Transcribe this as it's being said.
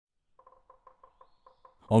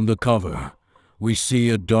On the cover, we see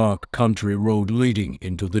a dark country road leading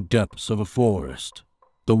into the depths of a forest.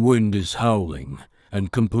 The wind is howling,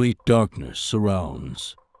 and complete darkness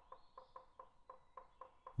surrounds.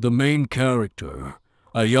 The main character,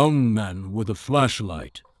 a young man with a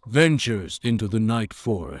flashlight, ventures into the night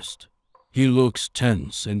forest. He looks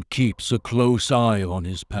tense and keeps a close eye on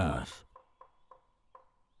his path.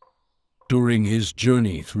 During his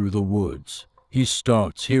journey through the woods, he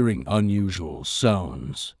starts hearing unusual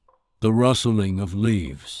sounds. The rustling of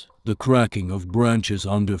leaves, the cracking of branches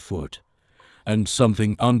underfoot, and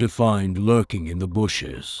something undefined lurking in the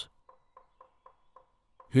bushes.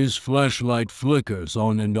 His flashlight flickers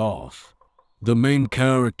on and off. The main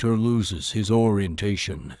character loses his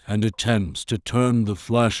orientation and attempts to turn the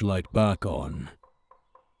flashlight back on.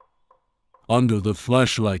 Under the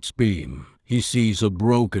flashlight's beam, he sees a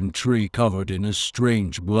broken tree covered in a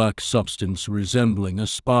strange black substance resembling a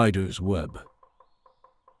spider's web.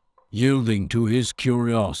 Yielding to his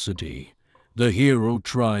curiosity, the hero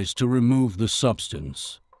tries to remove the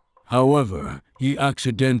substance. However, he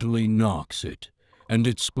accidentally knocks it, and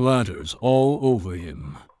it splatters all over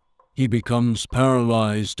him. He becomes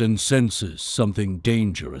paralyzed and senses something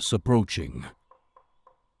dangerous approaching.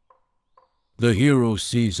 The hero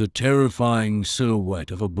sees a terrifying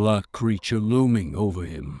silhouette of a black creature looming over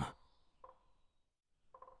him.